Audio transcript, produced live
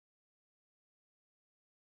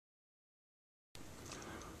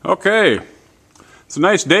Okay, it's a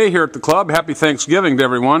nice day here at the club. Happy Thanksgiving to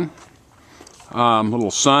everyone. Little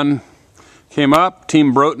sun came up.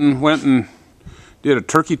 Team Broughton went and did a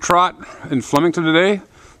turkey trot in Flemington today.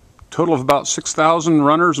 Total of about 6,000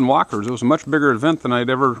 runners and walkers. It was a much bigger event than I'd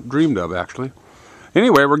ever dreamed of, actually.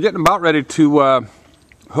 Anyway, we're getting about ready to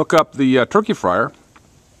hook up the turkey fryer,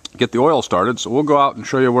 get the oil started. So we'll go out and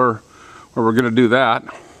show you where we're going to do that.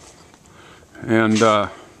 And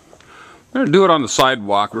we're going to do it on the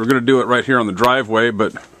sidewalk. We were going to do it right here on the driveway,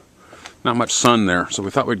 but not much sun there. So we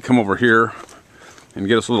thought we'd come over here and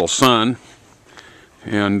get us a little sun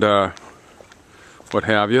and what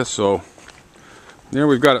have you. So there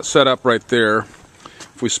we've got it set up right there.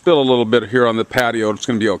 If we spill a little bit here on the patio, it's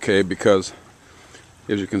going to be okay because,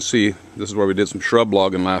 as you can see, this is where we did some shrub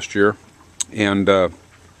logging last year and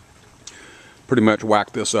pretty much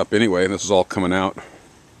whacked this up anyway. This is all coming out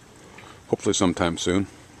hopefully sometime soon.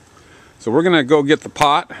 So we're going to go get the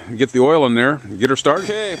pot, get the oil in there, and get her started.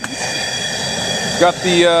 Okay, got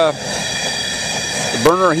the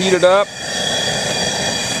burner heated up.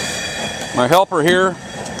 My helper here,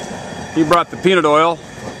 he brought the peanut oil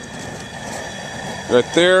right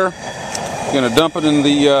there. Going to dump it in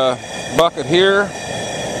the bucket here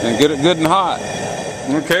and get it good and hot.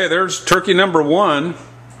 Okay, there's turkey number 1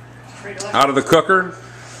 out of the cooker.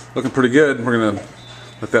 Looking pretty good. We're going to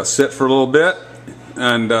let that sit for a little bit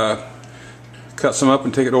and cut some up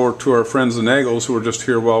and take it over to our friends the Nagels, who were just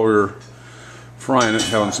here while we were frying it,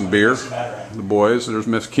 having some beer. The boys. There's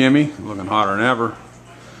Miss Kimmy, looking hotter than ever.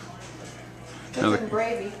 Now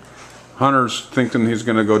gravy. Hunter's thinking he's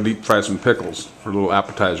going to go deep fry some pickles for a little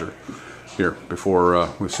appetizer here before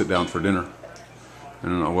we sit down for dinner. I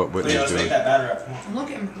don't know what Whitney's doing.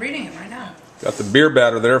 I'm reading it right now. Got the beer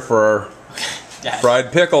batter there for our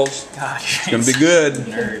fried pickles. Gosh, it's going to be good.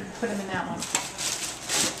 Nerd. Put them in that one.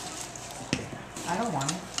 I don't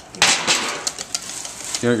want it.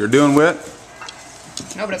 You know what you're doing, Whit?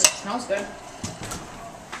 No, but it smells good.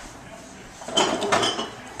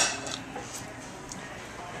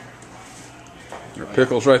 Your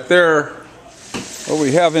pickles right there. What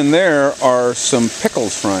we have in there are some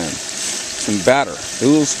pickles frying, some batter.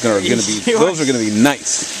 Those are going to be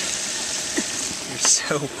nice. You're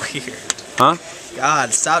so weird. Huh?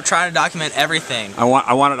 God, stop trying to document everything. I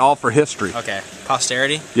want it all for history. Okay,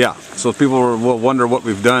 posterity? Yeah, so people will wonder what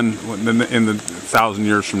we've done in the 1,000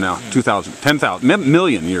 years from now, 2,000, 10,000,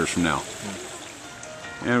 million years from now.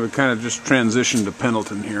 And we kind of just transitioned to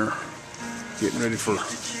Pendleton here, getting ready for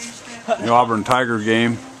the Auburn Tiger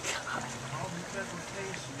game.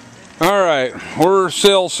 All right, we're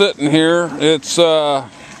still sitting here. It's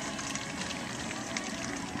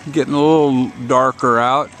getting a little darker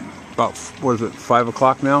out. About, what is it, 5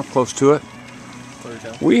 o'clock now? Close to it.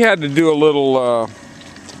 We had to do a little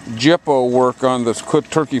JIPO work on this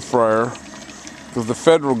turkey fryer because the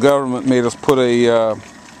federal government made us put a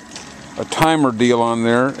timer deal on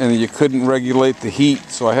there, and you couldn't regulate the heat,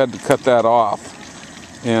 so I had to cut that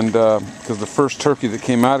off. And because the first turkey that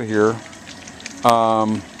came out of here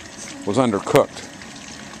was undercooked,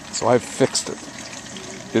 so I fixed it.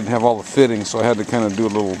 Didn't have all the fittings, so I had to kind of do a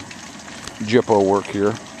little JIPO work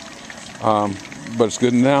here. But it's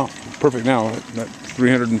good now, perfect now. At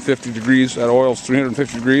 350 degrees, that oil's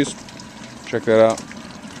 350 degrees. Check that out.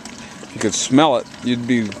 If you could smell it,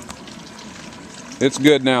 it's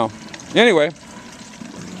good now. Anyway,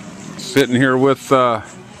 sitting here with my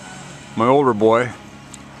older boy.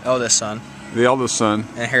 Eldest son. The eldest son.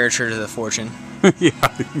 Inheritor to the fortune. Yeah,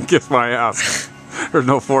 you can kiss my ass. There's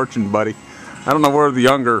no fortune, buddy. I don't know where the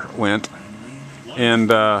younger went. And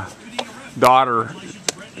daughter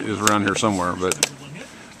is around here somewhere, but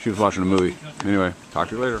she was watching a movie. Anyway, talk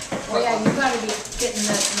to you later. Oh yeah, you gotta be getting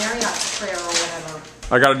the Marriott's prayer or whatever.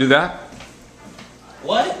 I gotta do that?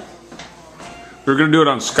 What? We were gonna do it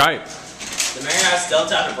on Skype. The Marriott's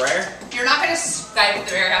Delta out of prayer? You're not gonna Skype with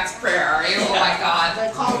the Marriott's prayer, are you? Oh my God. They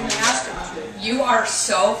called him and asked him to. You are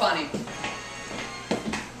so funny.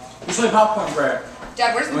 It's like popcorn prayer.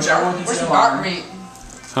 Dad, where's the dark meat?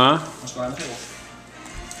 Huh? Let's go on the table.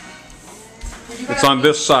 It's on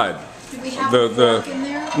this side. Do we have the fork in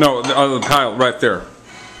there? No, the tile right there.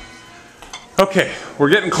 Okay, we're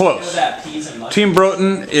getting close. Team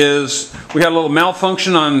Broughton is, we had a little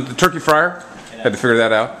malfunction on the turkey fryer. Had to figure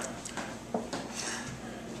that out.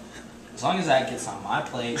 As long as that gets on my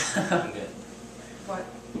plate, I'm good. What?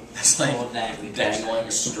 It's like dangling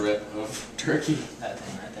a strip of turkey. That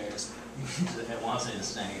thing right there is, if it wants it to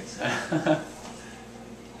stang, it's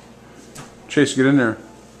Chase, get in there.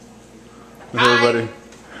 With everybody.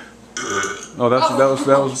 Oh,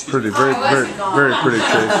 that was pretty, very pretty,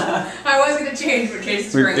 Chase. I was gonna change, but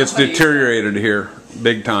Chase is It's deteriorated here.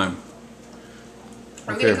 Big time.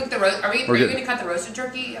 Are we Okay. gonna cook the roast? Are you getting- gonna cut the roasted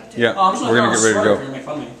turkey up too? Yeah, Oh, I'm just we're gonna get ready to go. Make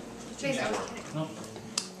fun of me. Chase, I was kidding.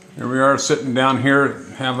 Here we are sitting down here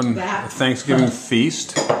having a Thanksgiving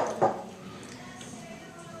feast.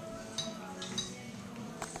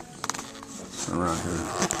 Around here.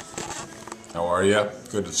 How are you?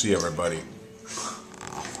 Good to see everybody.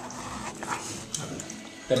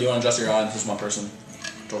 Dad, do you want to adjust your audience? Just one person.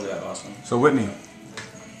 Told you that last time. So Whitney,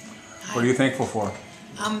 what are you thankful for?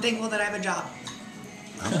 I'm thankful that I have a job.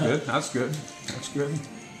 That's good. That's good. That's good.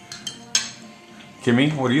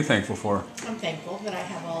 Kimmy, what are you thankful for? I'm thankful that I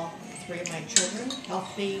have all 3 of my children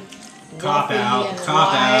healthy, Cop wealthy, out, and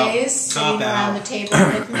cop out, wise, sitting cop around out. the table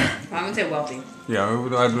with me. I'm gonna say wealthy. Yeah,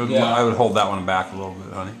 Yeah. I would hold that one back a little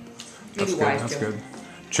bit, honey. That's Maybe good. wise That's too. good.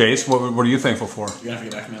 Chase, what are you thankful for? You're gonna have to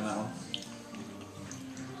get back to me on that one.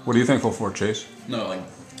 What are you thankful for, Chase? No, like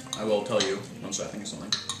I will tell you once I think of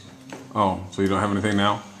something. Oh, so you don't have anything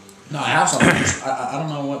now? No, I have something. I don't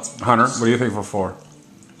know what's. Hunter, what are you thankful for?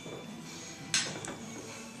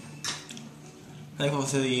 Thankful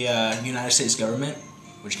to the United States government,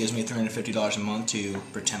 which gives me $350 a month to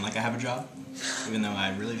pretend like I have a job, even though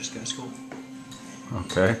I really just go to school.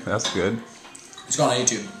 Okay, that's good. It's going on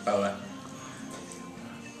YouTube, by the way.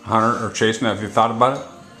 Hunter or Chase, now have you thought about it?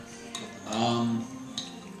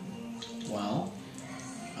 Well,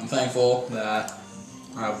 I'm thankful that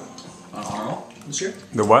I'm on honor roll this year.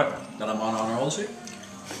 The what? That I'm on honor roll this year.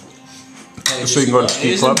 So you can go to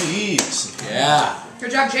ski club? Yeah.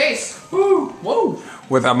 Good job, Chase. Woo. Whoa.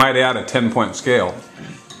 With, I might add, a 10-point scale.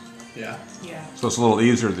 Yeah. Yeah. So it's a little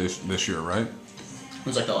easier this year, right? It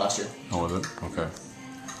was like that last year. Oh, was it? Okay.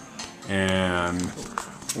 And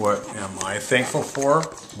what am I thankful for?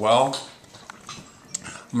 Well,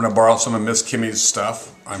 I'm going to borrow some of Miss Kimmy's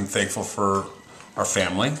stuff. I'm thankful for our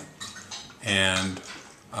family and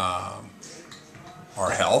our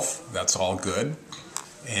health. That's all good.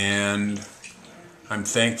 And I'm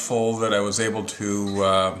thankful that I was able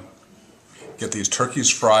to get these turkeys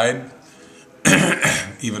fried,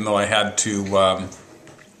 even though I had to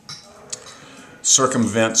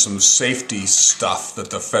circumvent some safety stuff that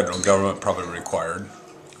the federal government probably required.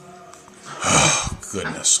 Oh,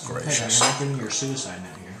 goodness gracious. Hey, I'm not getting your suicide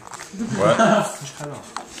note here. What? Just cut it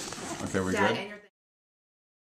off. Okay, we Dad, good? I